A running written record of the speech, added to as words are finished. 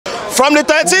From the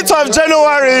 13th of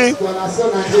January,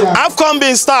 AFCON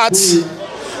been start.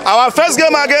 Our first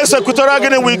game against Equatorial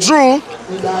Guinea we drew.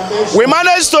 We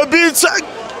managed to beat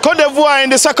Côte d'Ivoire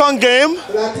in the second game.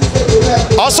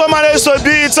 Also managed to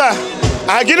beat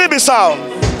Guinea-Bissau.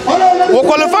 We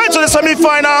qualified to the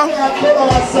semi-final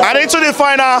and into the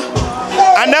final,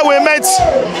 and then we met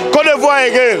Côte d'Ivoire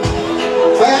again.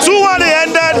 2-1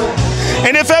 ended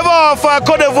in the favor of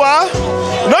Côte d'Ivoire.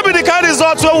 Not be the kind of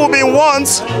result where we been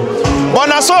want, but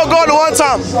that's all God wants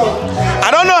them. I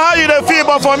don't know how you feel,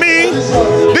 but for me,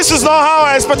 this is not how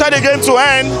I expected the game to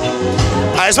end.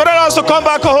 I expected us to come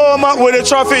back home with a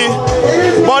trophy,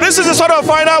 but this is the sort of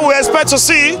final we expect to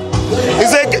see.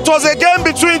 It was a game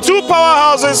between two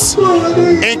powerhouses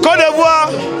in Côte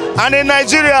d'Ivoire and in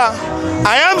Nigeria.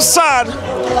 I am sad.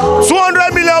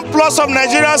 200 million plus of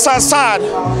Nigerians are sad.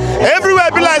 Everywhere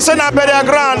be like saying a better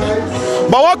ground.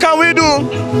 But what can we do?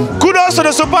 Kudos to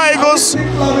the Super Eagles.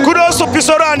 Kudos to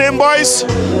Pisoro and them boys.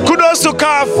 Kudos to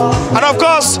CAF. And of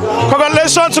course,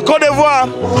 congratulations to Côte d'Ivoire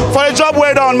for the job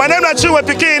well done. My name is Chinwe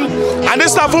Pikin, and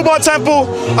this is the Football Temple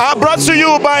brought to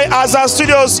you by Azar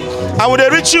Studios. And we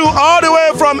reach you all the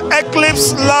way from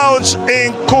Eclipse Lounge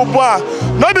in Kubwa.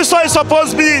 Not be so it's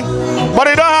supposed to be, but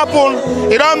it don't happen.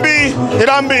 It don't be. It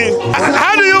don't be.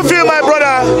 How do you feel, my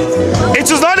brother? It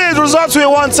is not the result we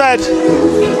wanted.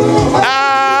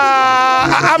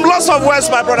 I'm lost of words,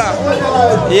 my brother.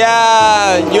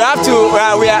 Yeah, you have to.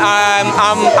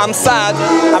 I'm sad.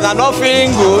 I'm not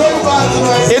feeling good.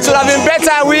 It would have been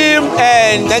better with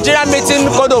Nigeria meeting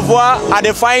Côte d'Ivoire at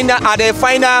the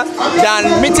final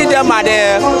than meeting them at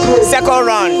the second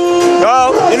round.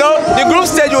 You know, the group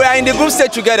stage, we are in the group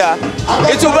stage together.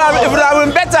 It would have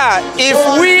been better if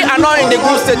we are not in the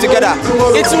group stage together.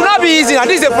 It will not be easy, and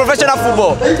this is a professional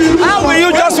football. How will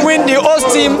you just win the host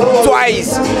team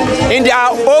twice in their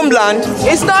homeland?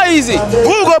 It's not easy. Who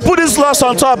will go put this loss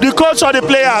on top? The coach or the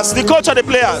players? The coach or the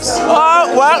players?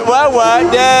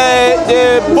 Well,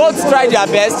 they both tried their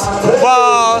best,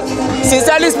 but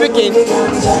sincerely speaking,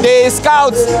 the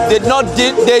scouts did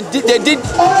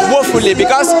woefully,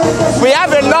 because we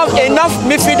have enough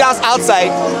midfielders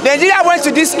outside. Nigeria went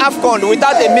to this AFCON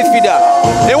without a midfielder.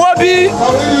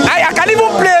 I can even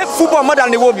play football more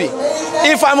than Iwobi.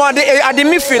 If I'm at the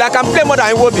midfield, I can play more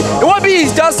than Iwobi. Iwobi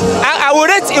is just, I will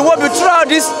rate Iwobi throughout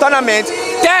this tournament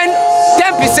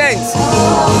 10%.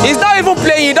 He's not even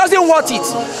playing, he doesn't want it.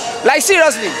 Like,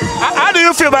 seriously. How do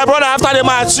you feel, my brother, after the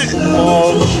match?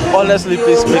 Honestly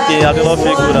speaking, I do not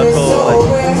feel good at all. Like,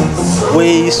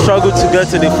 we struggled to get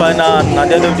to the final, and at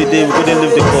the end of the day, we couldn't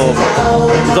lift the cup.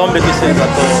 It don't make sense at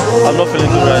all. I'm not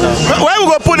feeling good right now. Where we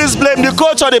go put this blame, the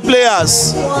coach or the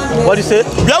players? What do you say?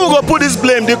 Where we go put this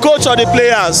blame, the coach or the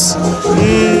players?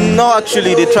 No,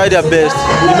 actually, they try their best.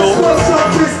 You know,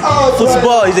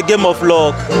 football is a game of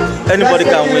luck. Anybody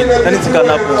can win, anything can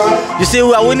happen. You see,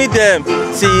 we are winning them.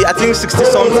 See, I think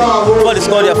 60-something before they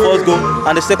scored their first goal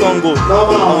and the second goal,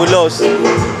 and we lost.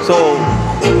 So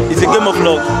it's a game of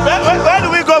luck. Where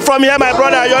do we go from here, my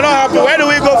brother? You're not happy. Where do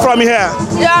we go from here?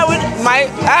 Yeah, I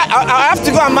have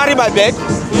to go and marry my bed.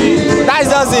 That's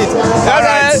just it.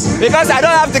 Because I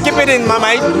don't have to keep it in my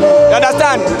mind. You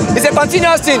understand? It's a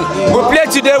continuous thing. We play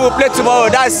today, we play tomorrow.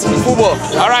 That's football.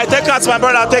 All right, take heart, my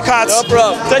brother. Take heart. No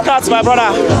problem. Take heart, my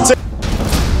brother.